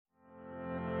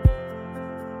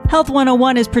Health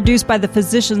 101 is produced by the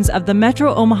physicians of the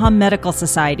Metro Omaha Medical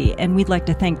Society, and we'd like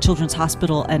to thank Children's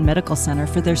Hospital and Medical Center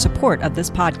for their support of this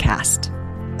podcast.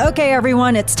 Okay,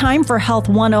 everyone, it's time for Health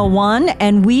 101,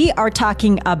 and we are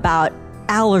talking about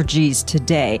allergies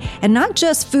today. And not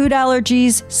just food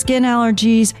allergies, skin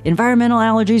allergies, environmental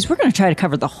allergies. We're going to try to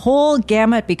cover the whole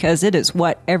gamut because it is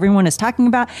what everyone is talking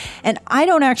about. And I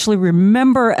don't actually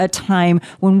remember a time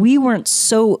when we weren't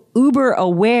so uber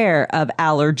aware of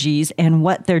allergies and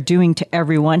what they're doing to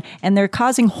everyone. And they're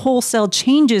causing wholesale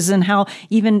changes in how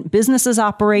even businesses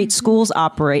operate, schools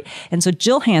operate. And so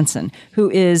Jill Hansen,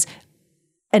 who is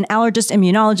an allergist,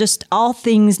 immunologist, all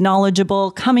things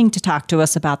knowledgeable, coming to talk to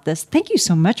us about this. Thank you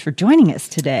so much for joining us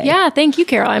today. Yeah, thank you,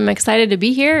 Carol. I'm excited to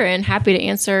be here and happy to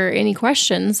answer any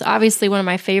questions. Obviously, one of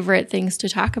my favorite things to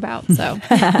talk about. So,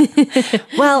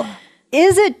 well,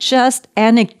 is it just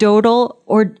anecdotal,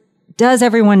 or does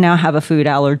everyone now have a food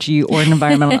allergy or an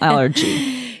environmental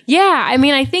allergy? Yeah, I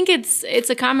mean, I think it's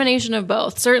a combination of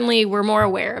both. Certainly, we're more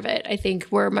aware of it. I think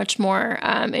we're much more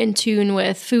in tune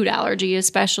with food allergy,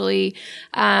 especially.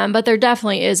 But there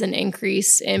definitely is an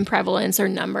increase in prevalence or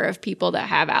number of people that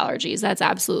have allergies. That's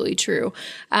absolutely true.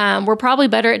 We're probably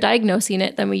better at diagnosing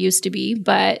it than we used to be,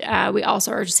 but we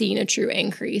also are seeing a true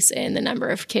increase in the number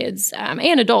of kids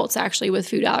and adults actually with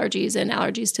food allergies and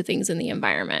allergies to things in the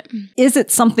environment. Is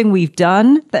it something we've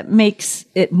done that makes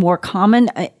it more common?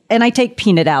 And I take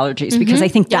peanut allergies because I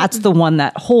think that's the one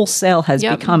that wholesale has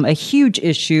become a huge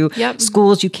issue.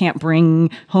 Schools, you can't bring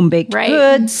home-baked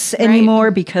goods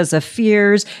anymore because of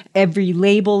fears. Every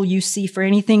label you see for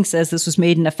anything says this was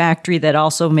made in a factory that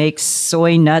also makes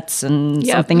soy nuts and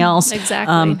something else.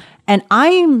 Exactly. And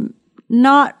I'm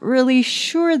not really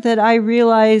sure that I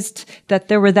realized that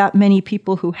there were that many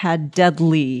people who had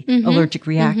deadly allergic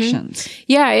reactions.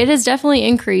 Yeah, it has definitely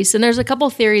increased. And there's a couple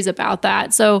theories about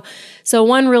that. So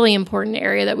one really important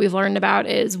area that we've learned about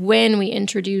is when we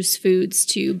introduce foods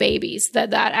to babies,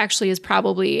 that actually is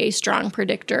probably a strong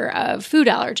predictor of food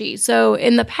allergy. So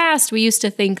in the past, we used to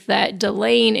think that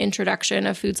delaying introduction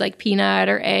of foods like peanut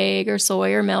or egg or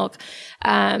soy or milk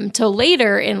till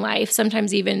later in life,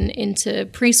 sometimes even into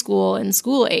preschool and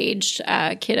school-aged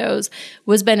kiddos,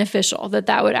 was beneficial,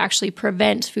 that would actually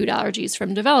prevent food allergies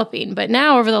from developing. But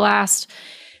now over the last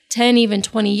 10, even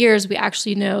 20 years, we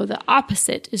actually know the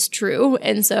opposite is true.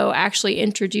 And so actually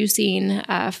introducing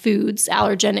foods,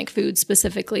 allergenic foods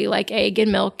specifically, like egg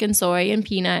and milk and soy and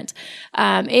peanut,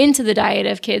 into the diet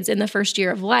of kids in the first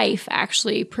year of life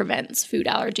actually prevents food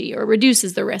allergy or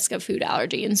reduces the risk of food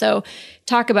allergy. And so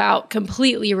talk about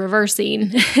completely reversing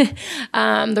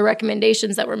the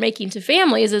recommendations that we're making to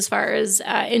families as far as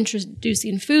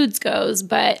introducing foods goes.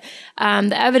 But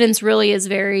the evidence really is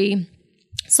very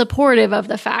supportive of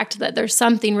the fact that there's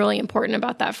something really important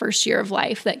about that first year of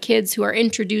life, that kids who are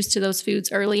introduced to those foods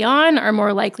early on are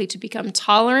more likely to become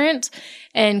tolerant,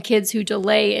 and kids who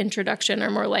delay introduction are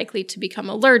more likely to become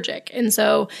allergic. And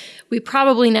so we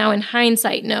probably now in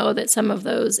hindsight know that some of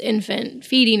those infant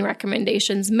feeding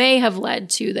recommendations may have led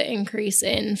to the increase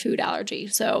in food allergy.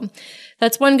 So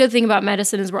that's one good thing about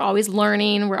medicine is we're always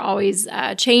learning, we're always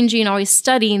changing, always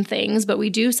studying things, but we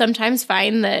do sometimes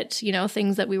find that,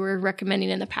 things that we were recommending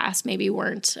in the past maybe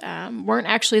weren't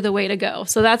actually the way to go.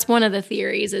 So that's one of the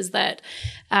theories, is that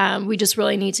we just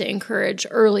really need to encourage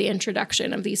early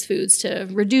introduction of these foods to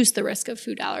reduce the risk of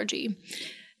food allergy.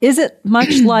 Is it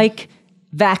much like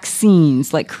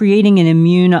vaccines, like creating an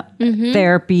immune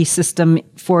therapy system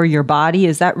for your body?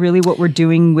 Is that really what we're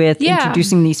doing with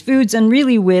introducing these foods and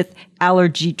really with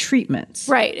allergy treatments?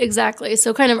 Right, exactly.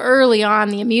 So kind of early on,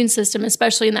 the immune system,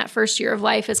 especially in that first year of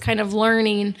life, is kind of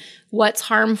learning what's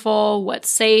harmful, what's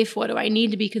safe, what do I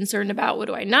need to be concerned about, what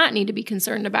do I not need to be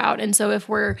concerned about. And so if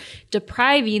we're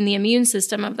depriving the immune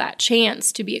system of that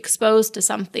chance to be exposed to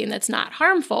something that's not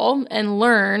harmful and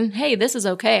learn, hey, this is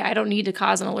okay, I don't need to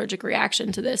cause an allergic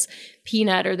reaction to this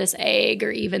peanut or this egg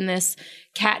or even this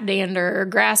cat dander or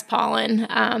grass pollen,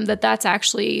 that's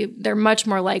actually, they're much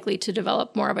more likely to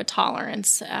develop more of a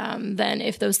tolerance than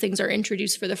if those things are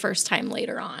introduced for the first time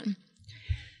later on.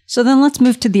 So then let's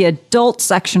move to the adult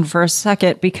section for a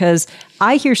second, because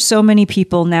I hear so many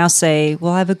people now say,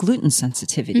 well, I have a gluten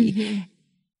sensitivity.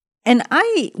 And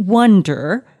I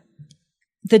wonder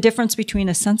the difference between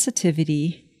a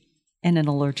sensitivity and an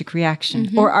allergic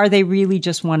reaction, or are they really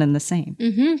just one and the same?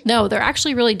 No, they're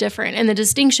actually really different. And the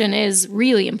distinction is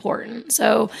really important.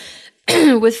 So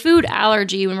with food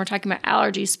allergy, when we're talking about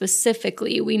allergy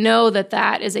specifically, we know that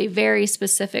that is a very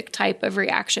specific type of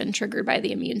reaction triggered by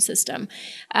the immune system.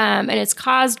 And it's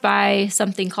caused by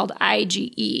something called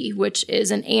IgE, which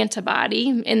is an antibody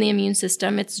in the immune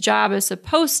system. Its job is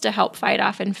supposed to help fight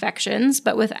off infections,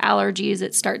 but with allergies,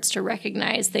 it starts to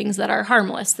recognize things that are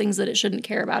harmless, things that it shouldn't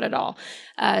care about at all.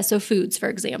 So foods, for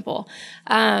example.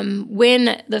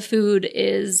 When the food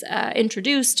is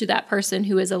introduced to that person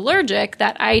who is allergic,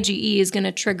 that IgE is going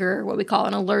to trigger what we call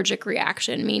an allergic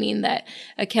reaction, meaning that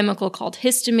a chemical called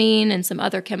histamine and some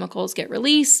other chemicals get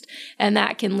released, and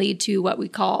that can lead to what we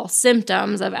call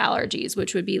symptoms of allergies,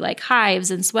 which would be like hives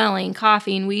and swelling,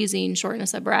 coughing, wheezing,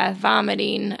 shortness of breath,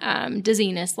 vomiting,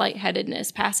 dizziness,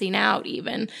 lightheadedness, passing out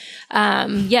even.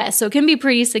 So it can be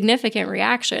pretty significant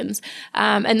reactions.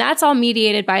 And that's all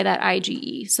mediated by that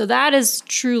IgE. So that is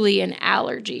truly an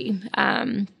allergy.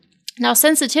 Now,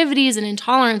 sensitivities and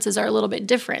intolerances are a little bit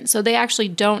different. So they actually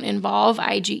don't involve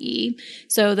IgE.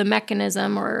 So the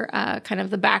mechanism or kind of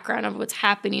the background of what's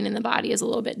happening in the body is a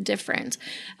little bit different.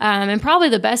 And probably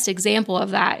the best example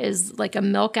of that is like a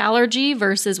milk allergy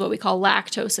versus what we call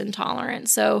lactose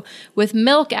intolerance. So with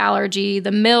milk allergy,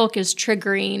 the milk is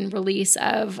triggering release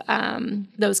of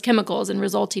those chemicals and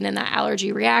resulting in that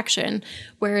allergy reaction,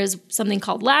 whereas something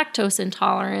called lactose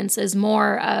intolerance is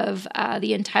more of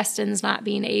the intestines not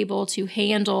being able to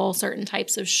handle certain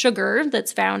types of sugar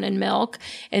that's found in milk.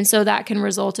 And so that can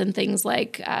result in things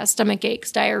like stomach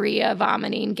aches, diarrhea,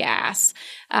 vomiting, gas.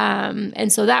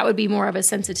 And so that would be more of a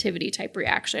sensitivity type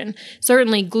reaction.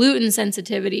 Certainly gluten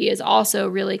sensitivity is also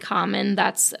really common.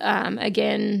 That's,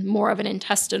 again, more of an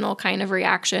intestinal kind of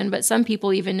reaction, but some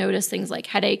people even notice things like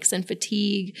headaches and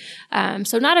fatigue.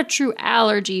 So not a true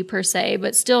allergy per se,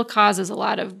 but still causes a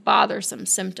lot of bothersome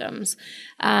symptoms.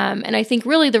 And I think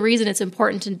really the reason it's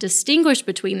important to distinguish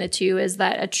between the two is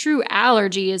that a true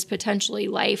allergy is potentially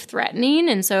life-threatening.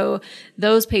 And so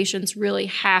those patients really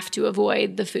have to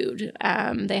avoid the food.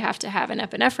 They have to have an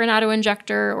epinephrine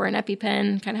autoinjector or an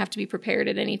EpiPen, kind of have to be prepared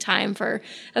at any time for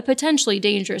a potentially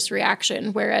dangerous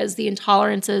reaction, whereas the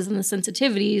intolerances and the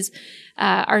sensitivities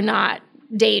are not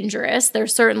dangerous. They're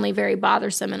certainly very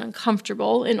bothersome and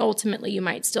uncomfortable, and ultimately you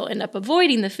might still end up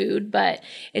avoiding the food, but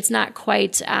it's not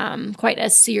quite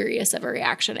as serious of a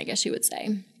reaction, I guess you would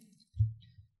say.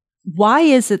 Why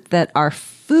is it that our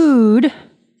food,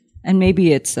 and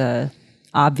maybe it's a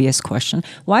obvious question,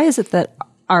 why is it that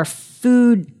our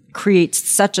food creates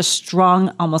such a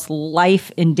strong, almost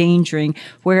life-endangering,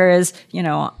 whereas,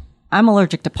 I'm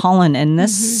allergic to pollen in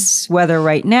this weather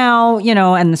right now,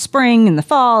 and the spring and the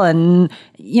fall and,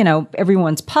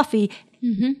 everyone's puffy.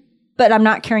 But I'm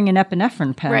not carrying an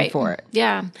epinephrine pen for it.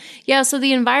 Yeah. Yeah. So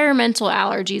the environmental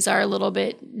allergies are a little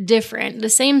bit different. The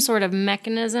same sort of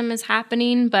mechanism is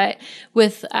happening, but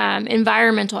with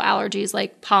environmental allergies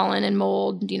like pollen and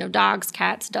mold, dogs,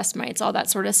 cats, dust mites, all that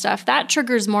sort of stuff, that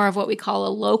triggers more of what we call a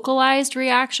localized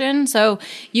reaction. So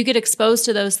you get exposed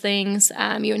to those things,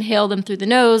 you inhale them through the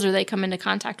nose, or they come into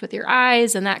contact with your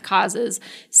eyes, and that causes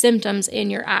symptoms in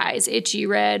your eyes, itchy,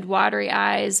 red, watery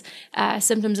eyes,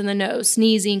 symptoms in the nose,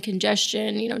 sneezing, congestion,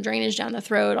 drainage down the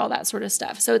throat, all that sort of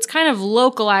stuff. So it's kind of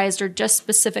localized or just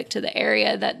specific to the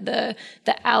area that the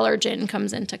allergen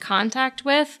comes into contact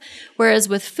with. Whereas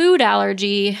with food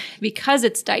allergy, because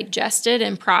it's digested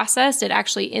and processed, it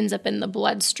actually ends up in the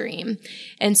bloodstream.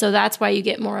 And so that's why you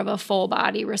get more of a full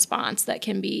body response that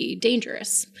can be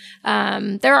dangerous.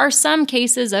 There are some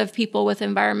cases of people with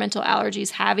environmental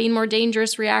allergies having more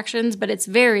dangerous reactions, but it's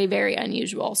very, very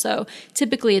unusual. So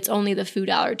typically it's only the food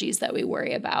allergies that we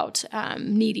worry about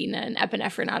needing an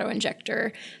epinephrine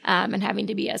autoinjector and having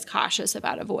to be as cautious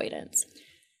about avoidance.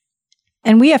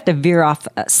 And we have to veer off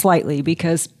slightly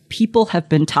because people have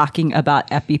been talking about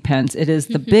EpiPens. It is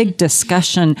the big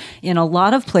discussion in a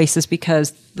lot of places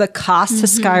because the cost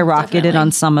has skyrocketed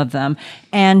on some of them.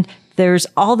 And there's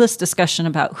all this discussion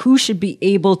about who should be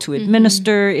able to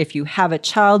administer. If you have a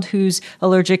child who's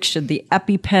allergic, should the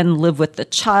EpiPen live with the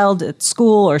child at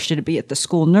school or should it be at the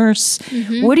school nurse?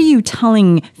 What are you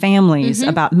telling families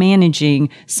about managing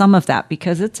some of that?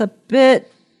 Because it's a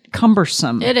bit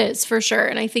cumbersome. It is, for sure.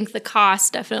 And I think the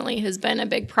cost definitely has been a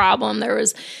big problem. There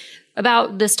was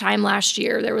about this time last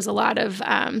year, there was a lot of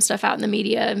stuff out in the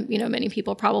media, many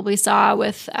people probably saw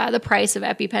with the price of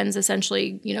EpiPens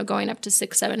essentially, going up to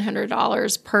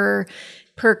 $600-700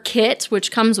 per kit,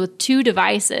 which comes with 2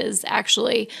 devices,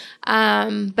 actually.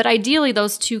 But ideally,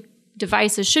 those two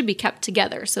devices should be kept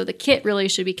together. So the kit really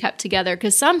should be kept together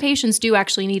because some patients do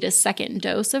actually need a second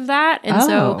dose of that. And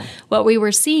so what we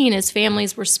were seeing is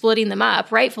families were splitting them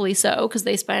up, rightfully so, because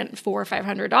they spent $400 or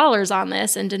 $500 on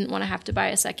this and didn't want to have to buy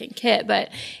a second kit.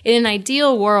 But in an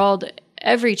ideal world,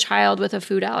 every child with a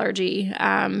food allergy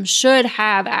should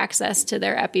have access to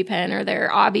their EpiPen or their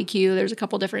Auvi-Q. There's a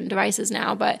couple different devices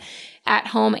now, but at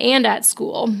home and at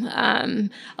school.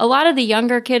 A lot of the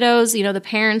younger kiddos, the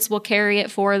parents will carry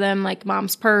it for them, like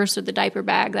mom's purse or the diaper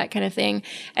bag, that kind of thing.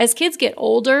 As kids get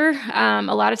older,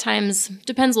 a lot of times,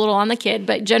 depends a little on the kid,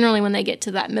 but generally when they get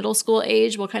to that middle school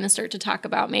age, we'll kind of start to talk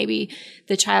about maybe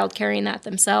the child carrying that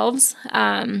themselves.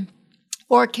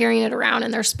 Or carrying it around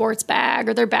in their sports bag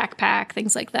or their backpack,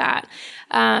 things like that.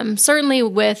 Certainly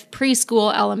with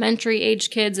preschool, elementary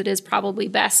age kids, it is probably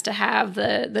best to have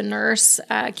the nurse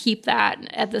keep that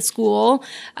at the school,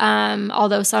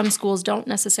 although some schools don't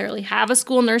necessarily have a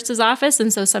school nurse's office,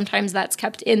 and so sometimes that's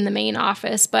kept in the main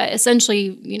office, but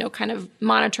essentially, kind of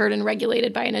monitored and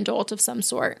regulated by an adult of some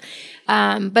sort.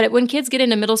 But when kids get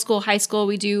into middle school, high school,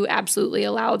 we do absolutely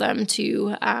allow them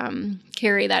to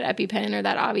carry that EpiPen or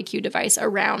that Auvi-Q device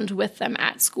around with them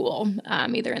at school,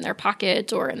 either in their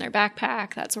pocket or in their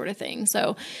backpack, that sort of thing.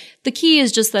 So the key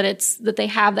is just that they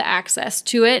have the access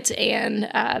to it and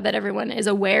that everyone is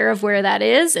aware of where that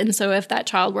is. And so if that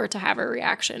child were to have a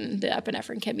reaction, the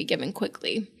epinephrine can be given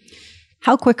quickly.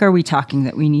 How quick are we talking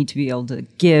that we need to be able to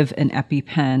give an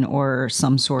EpiPen or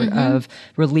some sort of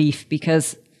relief?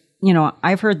 Because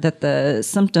I've heard that the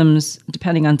symptoms,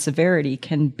 depending on severity,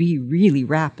 can be really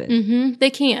rapid.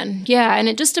 They can, yeah. And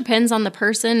it just depends on the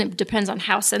person. It depends on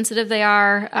how sensitive they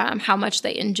are, how much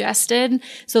they ingested.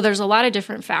 So there's a lot of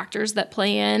different factors that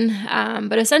play in.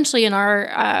 But essentially in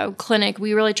our clinic,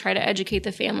 we really try to educate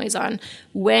the families on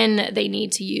when they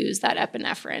need to use that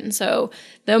epinephrine. So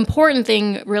the important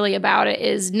thing really about it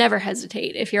is never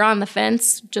hesitate. If you're on the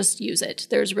fence, just use it.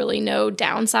 There's really no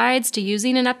downsides to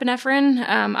using an epinephrine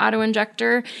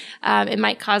auto-injector. It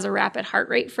might cause a rapid heart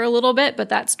rate for a little bit, but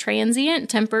that's transient,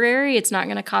 temporary. It's not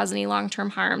going to cause any long-term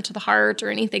harm to the heart or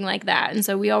anything like that. And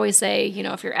so we always say,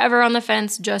 if you're ever on the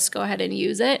fence, just go ahead and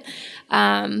use it.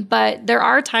 But there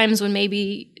are times when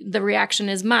maybe the reaction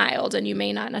is mild and you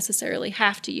may not necessarily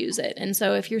have to use it. And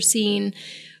so if you're seeing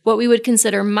what we would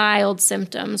consider mild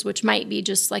symptoms, which might be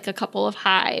just like a couple of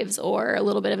hives or a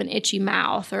little bit of an itchy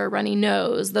mouth or a runny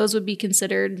nose, those would be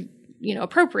considered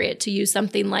appropriate to use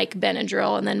something like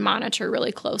Benadryl and then monitor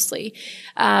really closely.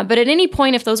 But at any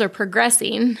point, if those are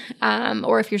progressing,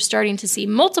 or if you're starting to see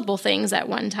multiple things at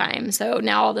one time, so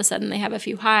now all of a sudden they have a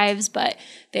few hives, but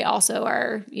they also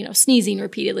are, sneezing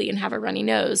repeatedly and have a runny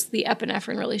nose, the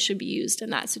epinephrine really should be used in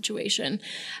that situation.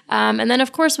 And then,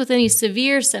 of course, with any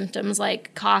severe symptoms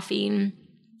like coughing,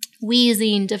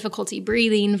 wheezing, difficulty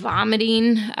breathing,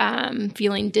 vomiting,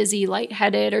 feeling dizzy,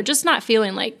 lightheaded, or just not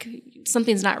feeling like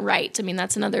something's not right. I mean,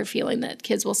 that's another feeling that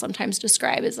kids will sometimes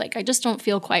describe is like, I just don't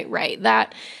feel quite right.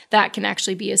 That can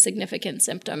actually be a significant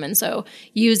symptom. And so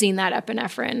using that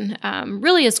epinephrine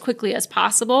really as quickly as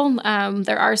possible.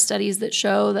 There are studies that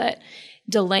show that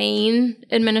delaying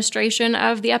administration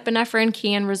of the epinephrine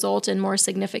can result in more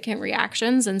significant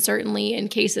reactions. And certainly in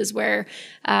cases where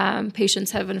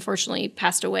patients have unfortunately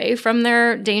passed away from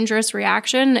their dangerous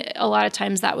reaction, a lot of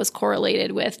times that was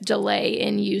correlated with delay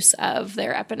in use of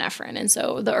their epinephrine. And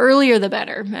so the earlier, the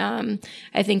better.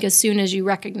 I think as soon as you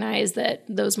recognize that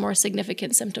those more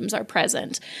significant symptoms are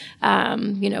present,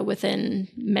 within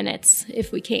minutes,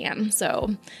 if we can.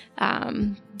 So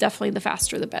definitely the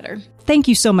faster, the better. Thank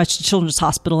you so much to Children's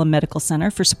Hospital and Medical Center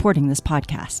for supporting this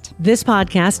podcast. This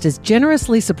podcast is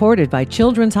generously supported by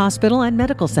Children's Hospital and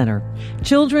Medical Center.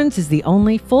 Children's is the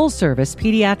only full-service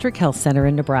pediatric health center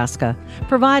in Nebraska,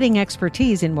 providing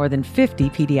expertise in more than 50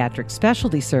 pediatric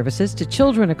specialty services to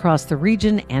children across the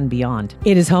region and beyond.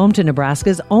 It is home to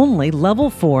Nebraska's only Level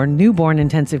 4 newborn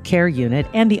intensive care unit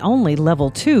and the only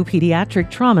Level 2 pediatric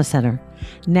trauma center.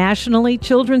 Nationally,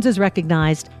 Children's is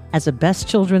recognized as a Best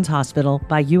Children's Hospital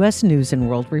by U.S. News &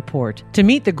 World Report. To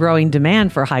meet the growing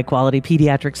demand for high-quality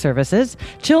pediatric services,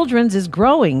 Children's is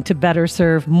growing to better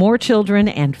serve more children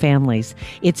and families.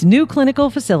 Its new clinical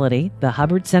facility, the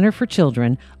Hubbard Center for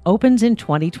Children, opens in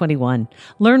 2021.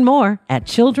 Learn more at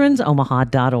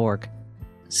children'somaha.org.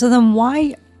 So then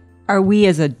why are we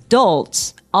as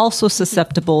adults also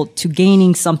susceptible to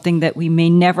gaining something that we may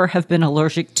never have been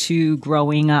allergic to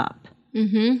growing up?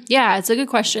 Yeah, it's a good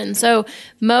question. So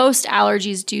most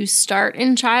allergies do start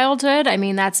in childhood. I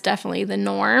mean, that's definitely the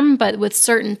norm, but with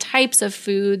certain types of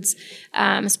foods,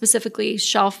 specifically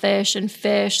shellfish and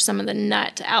fish, some of the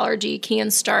nut allergy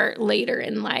can start later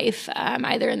in life,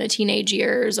 either in the teenage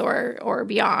years or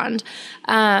beyond.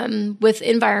 With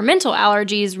environmental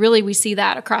allergies, really we see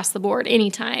that across the board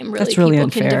anytime. Really, really people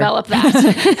unfair. can develop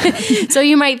that. So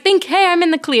you might think, hey, I'm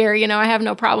in the clear, I have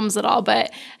no problems at all.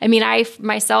 But I mean, I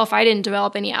didn't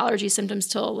develop any allergy symptoms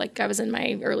till like I was in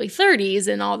my early 30s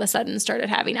and all of a sudden started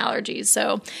having allergies.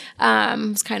 So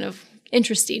it's kind of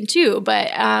interesting too.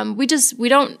 But we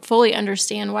don't fully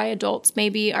understand why adults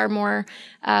maybe are more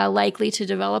likely to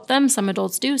develop them. Some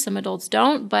adults do, some adults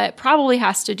don't, but probably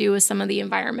has to do with some of the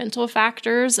environmental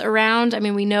factors around. I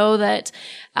mean, we know that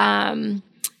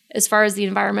as far as the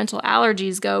environmental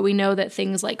allergies go, we know that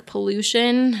things like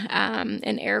pollution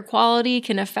and air quality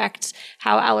can affect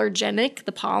how allergenic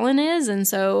the pollen is. And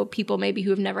so people maybe who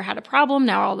have never had a problem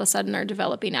now all of a sudden are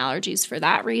developing allergies for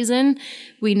that reason.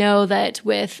 We know that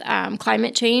with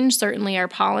climate change, certainly our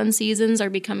pollen seasons are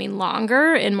becoming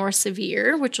longer and more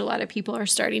severe, which a lot of people are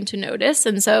starting to notice.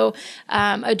 And so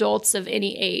adults of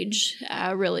any age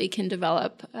really can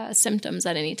develop symptoms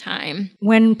at any time.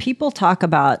 When people talk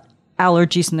about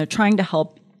allergies and they're trying to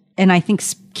help, and I think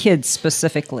kids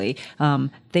specifically,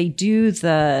 they do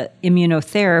the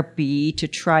immunotherapy to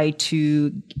try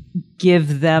to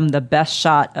give them the best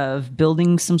shot of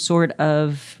building some sort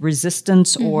of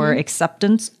resistance or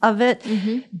acceptance of it.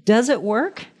 Does it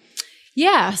work?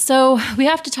 Yeah, so we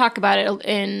have to talk about it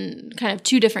in kind of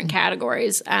two different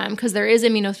categories because there is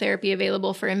immunotherapy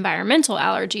available for environmental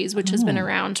allergies, which has been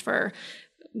around for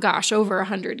over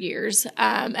 100 years.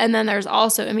 And then there's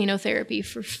also immunotherapy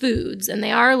for foods, and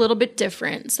they are a little bit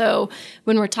different. So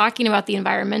when we're talking about the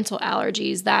environmental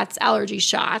allergies, that's allergy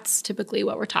shots, typically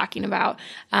what we're talking about.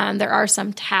 There are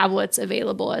some tablets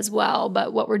available as well,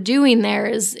 but what we're doing there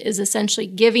is essentially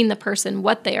giving the person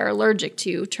what they are allergic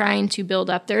to, trying to build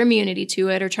up their immunity to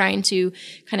it, or trying to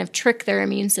kind of trick their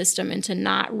immune system into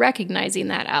not recognizing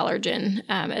that allergen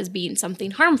as being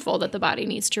something harmful that the body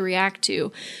needs to react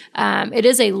to. It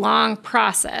is a long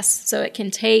process, so it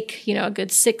can take a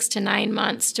good 6 to 9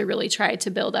 months to really try to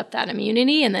build up that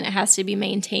immunity, and then it has to be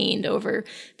maintained over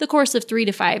the course of 3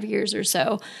 to 5 years or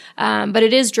so. But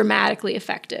it is dramatically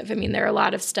effective. I mean, there are a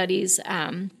lot of studies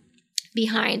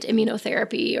behind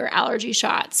immunotherapy or allergy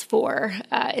shots for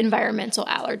environmental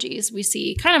allergies. We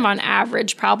see kind of on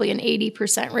average probably an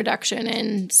 80% reduction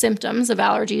in symptoms of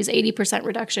allergies, 80%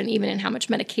 reduction even in how much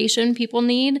medication people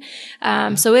need.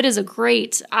 So it is a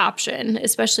great option,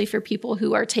 especially for people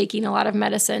who are taking a lot of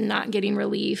medicine, not getting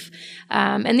relief.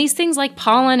 And these things like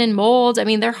pollen and mold, I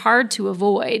mean, they're hard to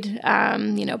avoid.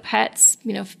 Pets,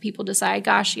 if people decide,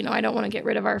 gosh, I don't want to get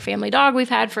rid of our family dog we've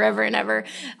had forever and ever,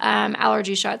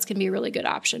 allergy shots can be a really good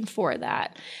option for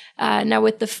that. Now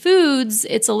with the foods,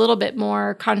 it's a little bit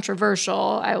more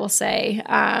controversial, I will say.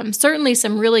 Certainly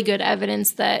some really good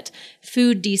evidence that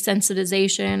food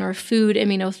desensitization or food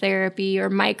immunotherapy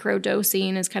or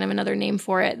microdosing is kind of another name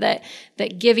for it, that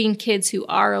giving kids who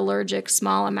are allergic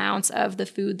small amounts of the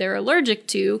food they're allergic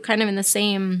to, kind of in the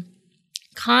same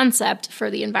concept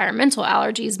for the environmental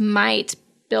allergies, might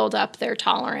build up their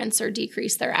tolerance or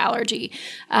decrease their allergy.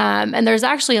 And there's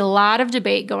actually a lot of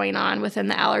debate going on within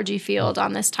the allergy field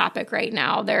on this topic right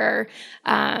now. There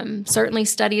are certainly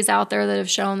studies out there that have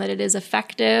shown that it is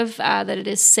effective, that it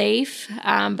is safe,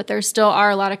 but there still are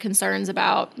a lot of concerns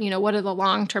about, what are the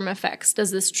long-term effects?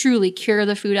 Does this truly cure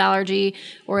the food allergy,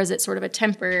 or is it sort of a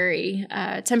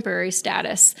temporary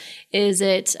status? Is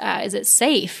it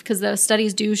safe? Because those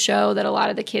studies do show that a lot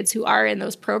of the kids who are in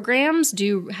those programs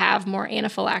do have more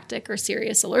anaphylactic or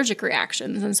serious allergic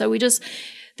reactions. And so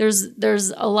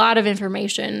there's a lot of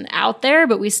information out there,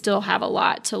 but we still have a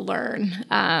lot to learn.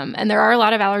 And there are a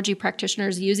lot of allergy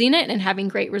practitioners using it and having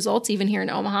great results, even here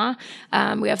in Omaha.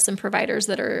 We have some providers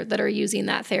that are using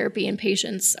that therapy, and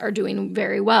patients are doing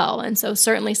very well. And so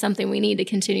certainly something we need to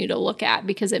continue to look at,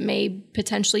 because it may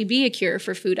potentially be a cure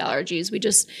for food allergies. We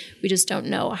just don't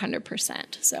know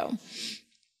 100%. So.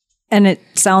 And it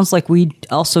sounds like we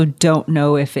also don't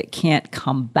know if it can't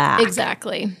come back.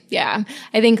 Exactly. Yeah.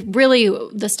 I think really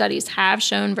the studies have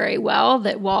shown very well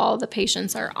that while the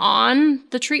patients are on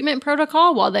the treatment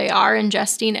protocol, while they are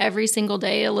ingesting every single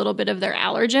day a little bit of their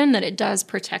allergen, that it does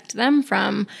protect them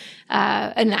from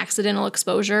an accidental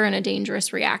exposure and a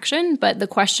dangerous reaction. But the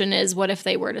question is, what if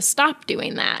they were to stop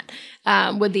doing that?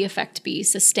 Would the effect be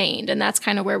sustained? And that's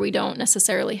kind of where we don't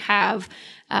necessarily have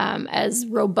as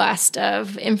robust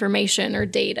of information or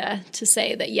data to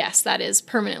say that, yes, that is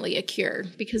permanently a cure,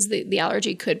 because the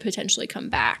allergy could potentially come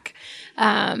back.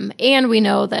 And we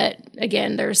know that,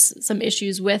 again, there's some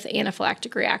issues with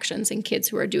anaphylactic reactions in kids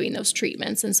who are doing those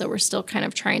treatments. And so we're still kind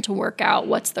of trying to work out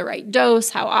what's the right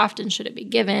dose, how often should it be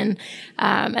given.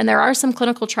 And there are some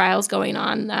clinical trials going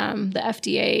on. The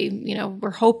FDA,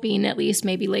 we're hoping at least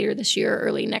maybe later this year,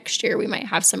 early next year, we might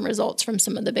have some results from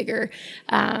some of the bigger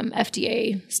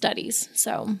FDA studies.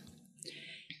 So,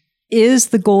 is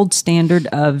the gold standard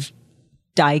of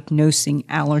diagnosing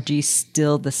allergies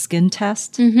still the skin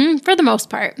test? Mm-hmm, for the most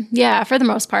part. Yeah, for the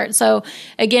most part. So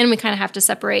again, we kind of have to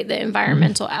separate the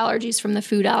environmental allergies from the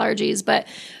food allergies, but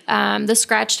the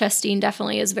scratch testing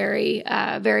definitely is very,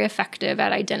 very effective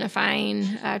at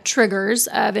identifying triggers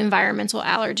of environmental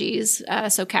allergies.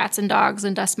 So cats and dogs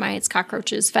and dust mites,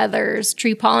 cockroaches, feathers,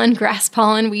 tree pollen, grass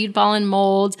pollen, weed pollen,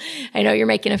 mold. I know you're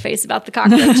making a face about the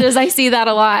cockroaches. I see that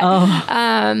a lot.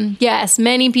 Oh. Yes,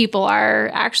 many people are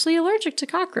actually allergic to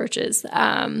cockroaches.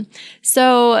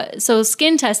 So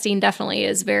skin testing definitely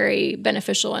is very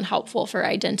beneficial and helpful for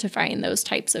identifying those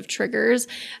types of triggers.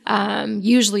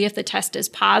 Usually if the test is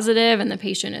positive and the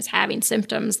patient is having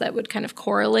symptoms that would kind of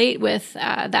correlate with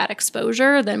that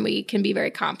exposure, then we can be very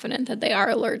confident that they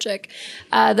are allergic.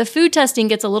 The food testing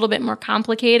gets a little bit more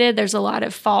complicated. There's a lot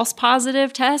of false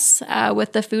positive tests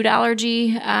with the food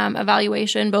allergy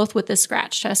evaluation, both with the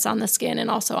scratch test on the skin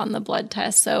and also on the blood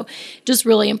test. So just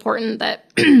really important that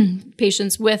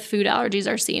patients with food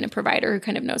allergies are seeing a provider who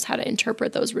kind of knows how to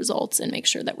interpret those results and make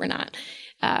sure that we're not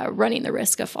running the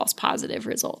risk of false positive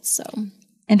results. So,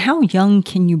 and how young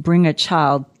can you bring a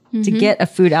child to get a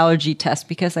food allergy test?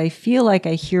 Because I feel like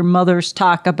I hear mothers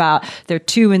talk about their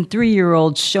 2 and 3 year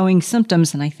olds showing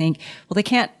symptoms, and I think, well, they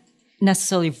can't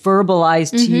necessarily verbalize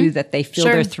to you that they feel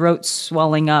their throat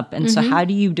swelling up. And so how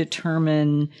do you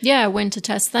determine when to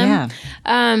test them?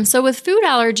 Yeah. So with food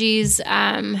allergies,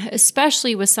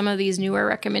 especially with some of these newer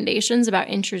recommendations about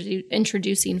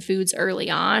introducing foods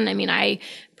early on, I mean, I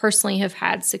personally have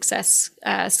had success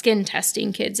skin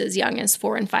testing kids as young as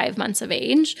 4 and 5 months of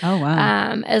age. Oh,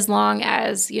 wow. As long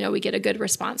as, we get a good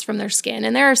response from their skin.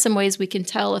 And there are some ways we can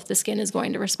tell if the skin is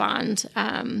going to respond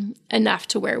enough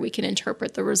to where we can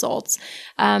interpret the results.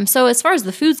 So as far as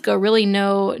the foods go, really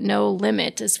no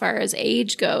limit as far as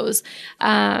age goes.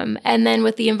 And then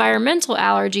with the environmental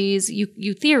allergies,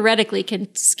 you theoretically can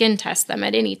skin test them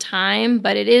at any time,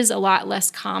 but it is a lot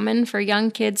less common for young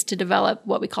kids to develop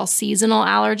what we call seasonal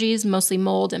allergies, mostly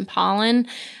mold and pollen,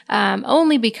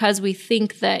 only because we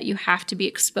think that you have to be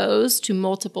exposed to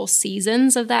multiple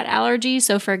seasons of that allergy.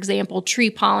 So for example, tree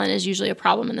pollen is usually a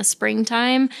problem in the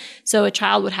springtime. So a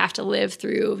child would have to live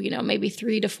through, maybe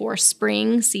 3 to 4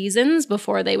 spring seasons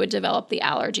before they would develop the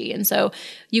allergy. And so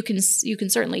you can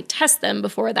certainly test them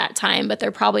before that time, but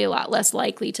they're probably a lot less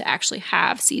likely to actually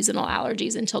have seasonal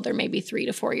allergies until they're maybe 3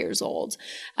 to 4 years old.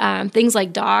 Things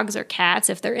like dogs or cats,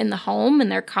 if they're in the home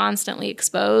and they're constantly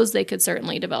exposed, they could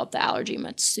certainly develop the allergy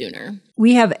much sooner.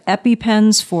 We have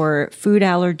EpiPens for food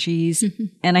allergies,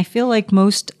 and I feel like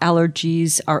most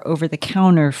allergies are over the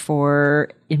counter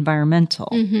for environmental.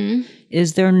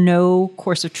 Is there no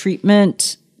course of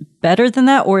treatment better than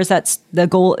that, or is that the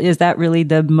goal? Is that really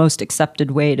the most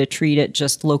accepted way to treat it?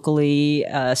 Just locally,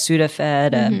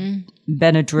 Sudafed,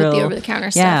 Benadryl, with the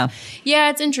over-the-counter stuff.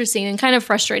 Yeah, it's interesting and kind of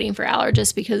frustrating for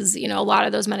allergists because, a lot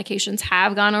of those medications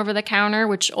have gone over the counter,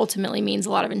 which ultimately means a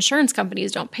lot of insurance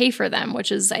companies don't pay for them,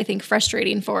 which is, I think,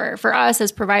 frustrating for us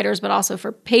as providers, but also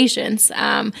for patients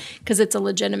because it's a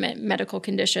legitimate medical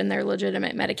condition. They're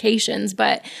legitimate medications.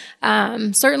 But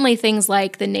certainly things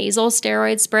like the nasal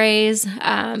steroid sprays,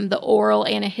 the oral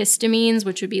antihistamines,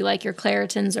 which would be like your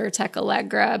Claritins or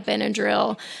Tecalegra,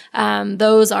 Benadryl,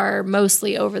 those are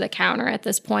mostly over the counter at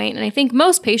this point. And I think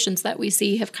most patients that we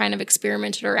see have kind of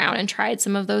experimented around and tried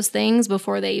some of those things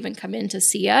before they even come in to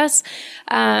see us.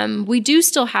 We do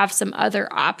still have some other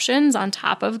options on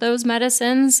top of those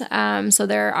medicines. So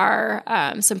there are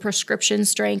some prescription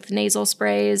strength nasal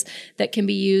sprays that can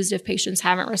be used if patients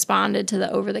haven't responded to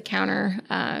the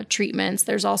over-the-counter treatments.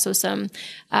 There's also some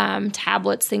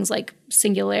tablets, things like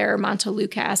Singulair,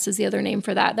 Montelukast is the other name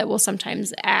for that we'll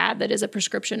sometimes add that is a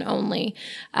prescription only.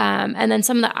 And then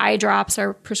some of the eye drops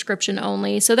are prescription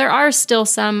only. So there are still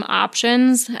some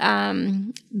options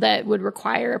that would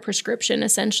require a prescription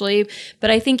essentially.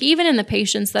 But I think even in the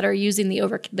patients that are using the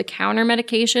over-the-counter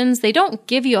medications, they don't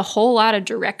give you a whole lot of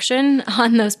direction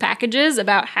on those packages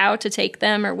about how to take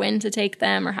them or when to take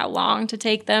them or how long to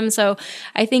take them. So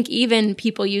I think even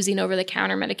people using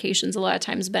over-the-counter medications a lot of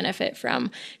times benefit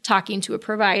from talking talking to a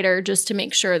provider just to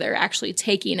make sure they're actually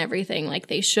taking everything like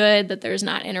they should, that there's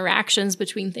not interactions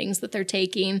between things that they're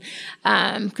taking.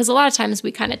 Because a lot of times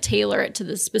we kind of tailor it to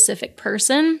the specific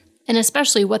person, and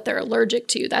especially what they're allergic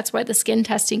to. That's why the skin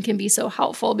testing can be so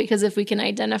helpful, because if we can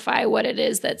identify what it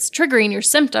is that's triggering your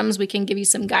symptoms, we can give you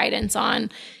some guidance on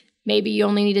maybe you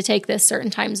only need to take this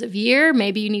certain times of year.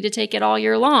 Maybe you need to take it all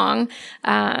year long.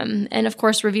 And of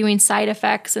course, reviewing side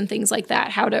effects and things like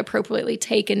that, how to appropriately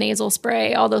take a nasal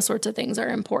spray, all those sorts of things are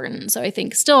important. So I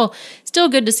think still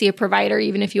good to see a provider,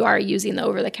 even if you are using the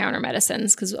over-the-counter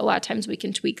medicines, because a lot of times we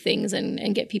can tweak things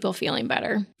and get people feeling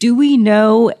better. Do we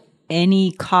know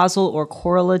any causal or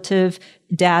correlative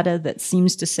data that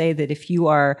seems to say that if you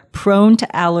are prone to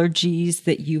allergies,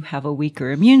 that you have a weaker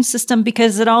immune system?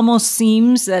 Because it almost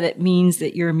seems that it means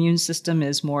that your immune system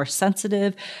is more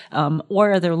sensitive,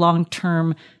 or are there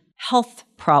long-term health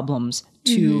problems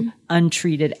to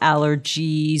untreated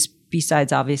allergies,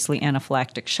 besides obviously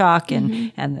anaphylactic shock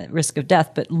and the risk of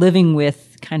death, but living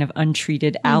with kind of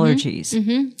untreated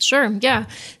allergies? Sure, yeah.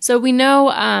 So we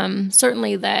know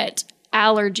certainly that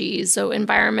allergies, so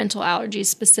environmental allergies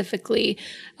specifically,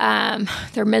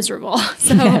 they're miserable.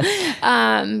 So,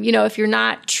 if you're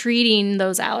not treating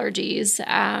those allergies,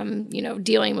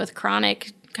 dealing with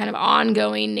chronic kind of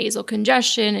ongoing nasal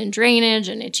congestion and drainage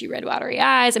and itchy red watery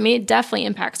eyes, I mean, it definitely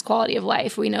impacts quality of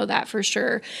life. We know that for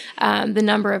sure. The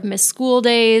number of missed school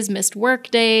days, missed work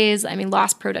days, I mean,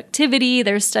 lost productivity.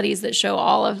 There's studies that show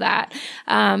all of that.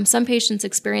 Some patients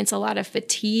experience a lot of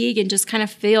fatigue and just kind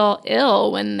of feel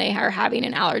ill when they are having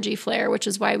an allergy flare, which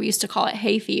is why we used to call it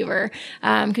hay fever,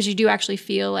 because you do actually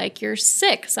feel like you're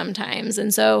sick sometimes.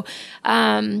 And so,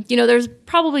 there's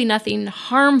probably nothing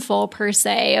harmful per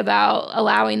se about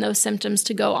allowing those symptoms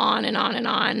to go on and on and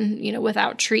on,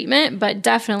 without treatment, but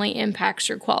definitely impacts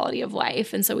your quality of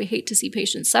life. And so we hate to see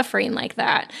patients suffering like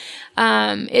that.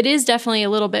 It is definitely a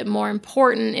little bit more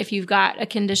important if you've got a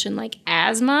condition like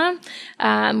asthma,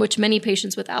 which many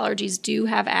patients with allergies do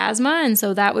have asthma. And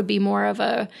so that would be more of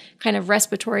a kind of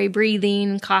respiratory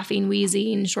breathing, coughing,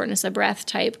 wheezing, shortness of breath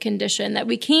type condition that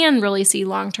we can really see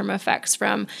long-term effects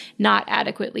from not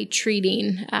adequately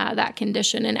treating that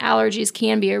condition. And allergies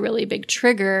can be a really big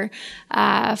trigger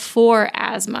for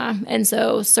asthma. And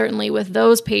so certainly with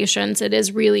those patients, it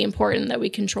is really important that we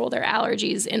control their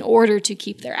allergies in order to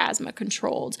keep their asthma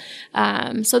controlled.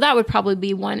 So that would probably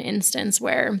be one instance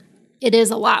where it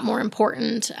is a lot more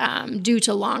important due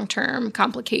to long-term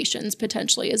complications,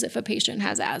 potentially, as if a patient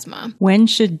has asthma. When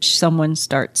should someone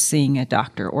start seeing a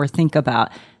doctor or think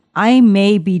about, I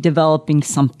may be developing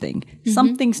something.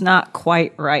 Something's not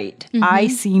quite right. I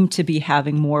seem to be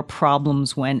having more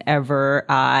problems whenever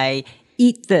I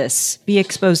eat this, be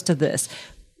exposed to this.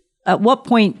 At what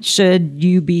point should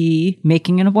you be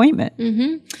making an appointment?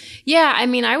 Yeah, I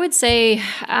mean, I would say,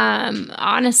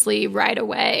 honestly, right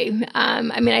away.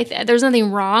 There's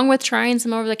nothing wrong with trying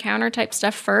some over-the-counter type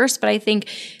stuff first, but I think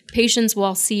patients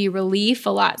will see relief a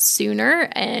lot sooner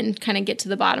and kind of get to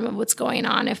the bottom of what's going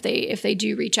on if they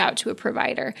do reach out to a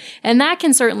provider. And that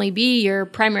can certainly be your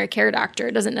primary care doctor.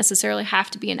 It doesn't necessarily have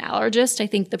to be an allergist. I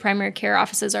think the primary care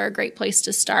offices are a great place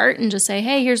to start and just say,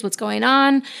 hey, here's what's going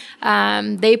on.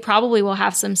 They probably will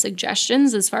have some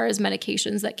suggestions as far as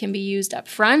medications that can be used up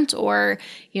front, or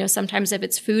sometimes if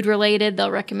it's food related,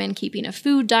 they'll recommend keeping a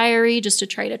food diary just to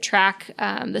try to track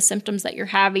the symptoms that you're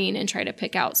having and try to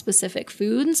pick out specific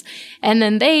foods. And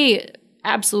then they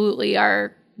absolutely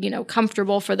are,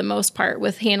 comfortable for the most part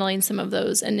with handling some of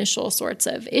those initial sorts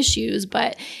of issues.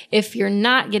 But if you're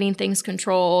not getting things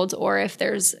controlled, or if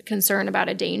there's concern about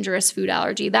a dangerous food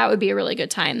allergy, that would be a really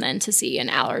good time then to see an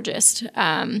allergist.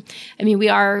 We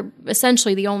are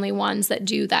essentially the only ones that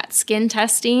do that skin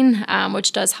testing,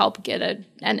 which does help get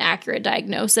an accurate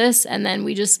diagnosis. And then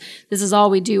this is all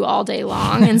we do all day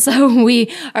long. And so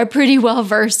we are pretty well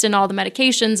versed in all the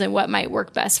medications and what might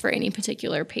work best for any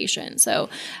particular patient. So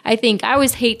I think I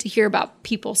always hate to hear about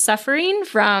people suffering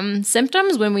from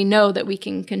symptoms when we know that we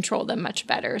can control them much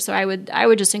better. So I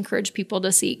would just encourage people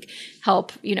to seek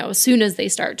help, as soon as they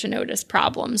start to notice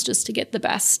problems, just to get the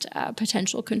best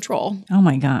potential control. Oh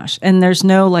my gosh. And there's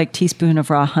no teaspoon of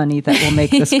raw honey that will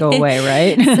make this go away,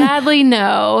 right? Sadly,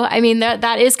 no. I mean,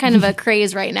 that is kind of a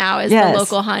craze right now, is the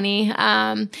local honey.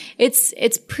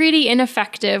 It's pretty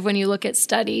ineffective when you look at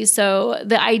studies. So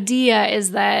the idea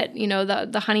is that,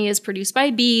 the honey is produced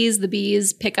by bees. The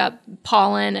bees pick up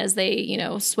pollen as they,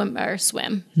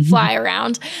 fly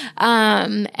around.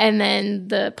 And then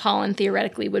the pollen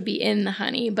theoretically would be in the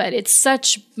honey, but it's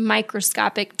such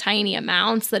microscopic, tiny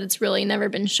amounts that it's really never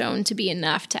been shown to be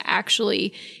enough to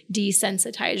actually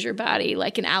desensitize your body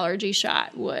like an allergy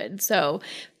shot would. So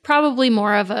probably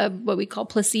more of a what we call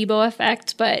placebo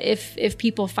effect, but if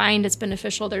people find it's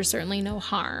beneficial, there's certainly no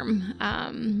harm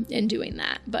in doing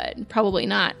that, but probably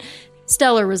not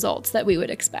stellar results that we would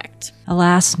expect.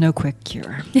 Alas, no quick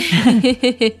cure.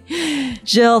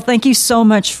 Jill, thank you so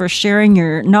much for sharing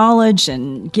your knowledge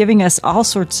and giving us all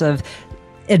sorts of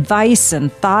advice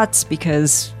and thoughts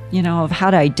because, of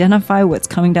how to identify what's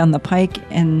coming down the pike,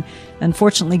 and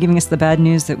unfortunately giving us the bad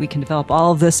news that we can develop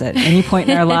all of this at any point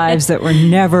in our lives, that we're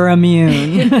never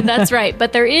immune. That's right.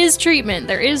 But there is treatment.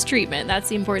 There is treatment. That's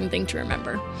the important thing to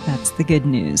remember. That's the good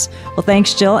news. Well,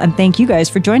 thanks, Jill, and thank you guys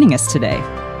for joining us today.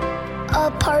 A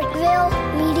Parkville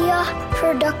Media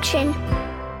Production.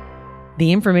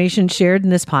 The information shared in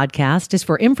this podcast is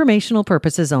for informational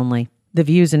purposes only. The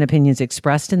views and opinions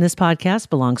expressed in this podcast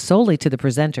belong solely to the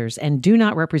presenters and do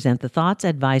not represent the thoughts,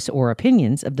 advice, or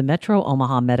opinions of the Metro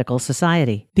Omaha Medical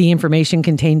Society. The information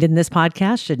contained in this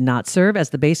podcast should not serve as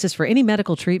the basis for any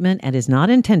medical treatment and is not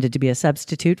intended to be a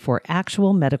substitute for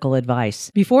actual medical advice.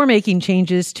 Before making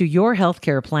changes to your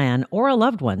healthcare plan or a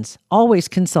loved one's, always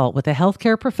consult with a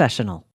healthcare professional.